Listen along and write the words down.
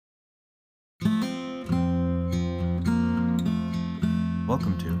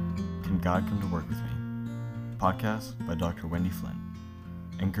Welcome to Can God Come to Work With Me? Podcast by Dr. Wendy Flint,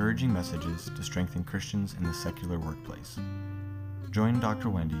 encouraging messages to strengthen Christians in the secular workplace. Join Dr.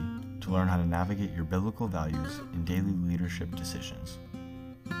 Wendy to learn how to navigate your biblical values in daily leadership decisions.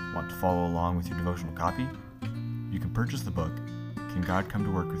 Want to follow along with your devotional copy? You can purchase the book, Can God Come to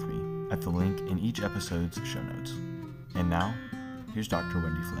Work With Me, at the link in each episode's show notes. And now, here's Dr.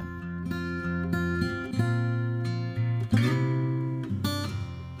 Wendy Flint.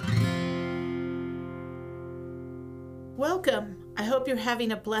 Welcome. I hope you're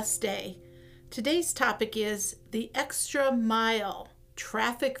having a blessed day. Today's topic is the extra mile,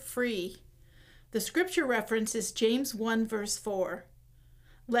 traffic free. The scripture reference is James 1 verse 4.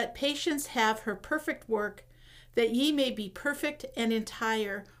 Let patience have her perfect work, that ye may be perfect and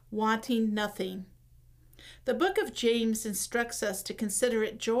entire, wanting nothing. The book of James instructs us to consider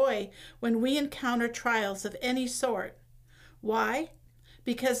it joy when we encounter trials of any sort. Why?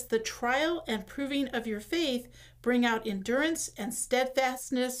 Because the trial and proving of your faith bring out endurance and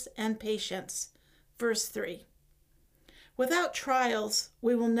steadfastness and patience. Verse 3. Without trials,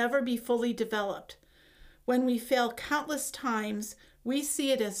 we will never be fully developed. When we fail countless times, we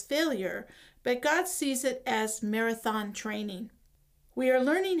see it as failure, but God sees it as marathon training. We are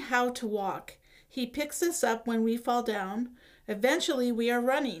learning how to walk. He picks us up when we fall down. Eventually, we are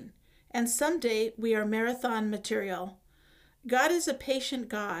running, and someday we are marathon material. God is a patient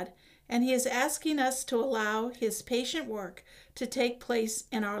God, and He is asking us to allow His patient work to take place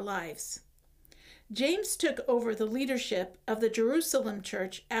in our lives. James took over the leadership of the Jerusalem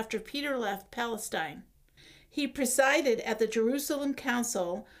church after Peter left Palestine. He presided at the Jerusalem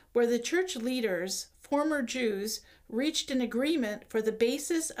Council, where the church leaders, former Jews, reached an agreement for the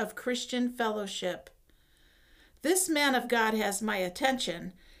basis of Christian fellowship. This man of God has my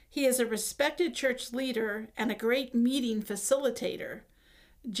attention. He is a respected church leader and a great meeting facilitator.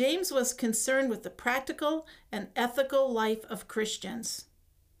 James was concerned with the practical and ethical life of Christians.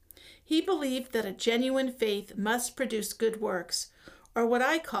 He believed that a genuine faith must produce good works, or what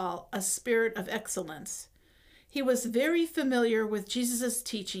I call a spirit of excellence. He was very familiar with Jesus'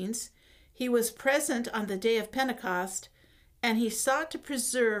 teachings. He was present on the day of Pentecost, and he sought to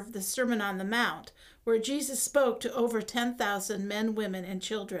preserve the Sermon on the Mount, where Jesus spoke to over 10,000 men, women, and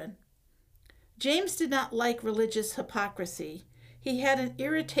children. James did not like religious hypocrisy. He had an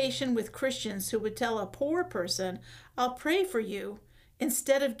irritation with Christians who would tell a poor person, "I'll pray for you,"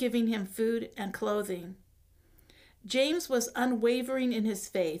 instead of giving him food and clothing. James was unwavering in his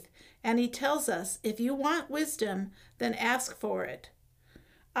faith, and he tells us, if you want wisdom, then ask for it.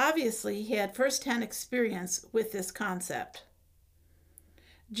 Obviously, he had first-hand experience with this concept.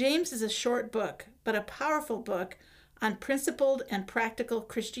 James is a short book, but a powerful book on principled and practical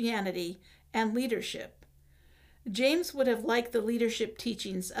Christianity and leadership. James would have liked the leadership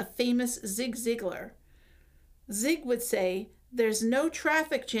teachings of famous Zig Ziglar. Zig would say, "There's no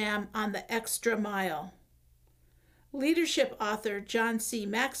traffic jam on the extra mile." Leadership author John C.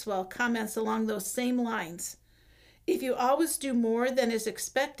 Maxwell comments along those same lines. If you always do more than is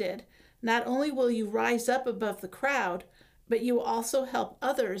expected, not only will you rise up above the crowd, but you will also help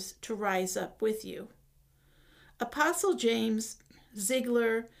others to rise up with you. Apostle James,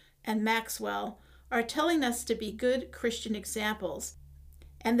 Ziglar, and Maxwell are telling us to be good Christian examples,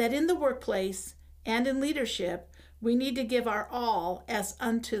 and that in the workplace and in leadership, we need to give our all as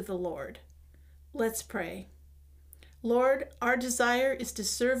unto the Lord. Let's pray. Lord, our desire is to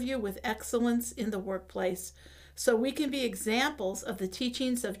serve you with excellence in the workplace, so we can be examples of the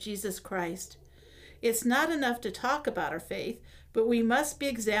teachings of Jesus Christ. It's not enough to talk about our faith, but we must be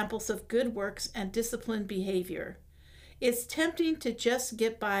examples of good works and disciplined behavior. It's tempting to just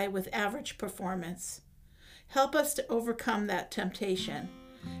get by with average performance. Help us to overcome that temptation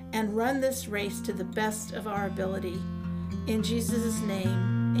and run this race to the best of our ability. In Jesus'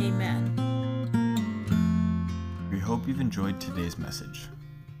 name, amen. We hope you've enjoyed today's message.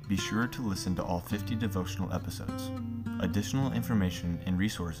 Be sure to listen to all 50 devotional episodes. Additional information and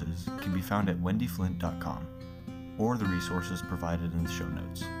resources can be found at wendyflint.com or the resources provided in the show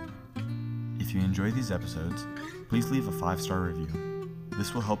notes. If you enjoy these episodes, please leave a 5-star review.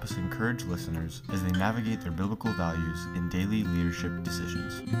 This will help us encourage listeners as they navigate their biblical values in daily leadership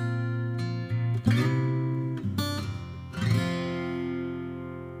decisions.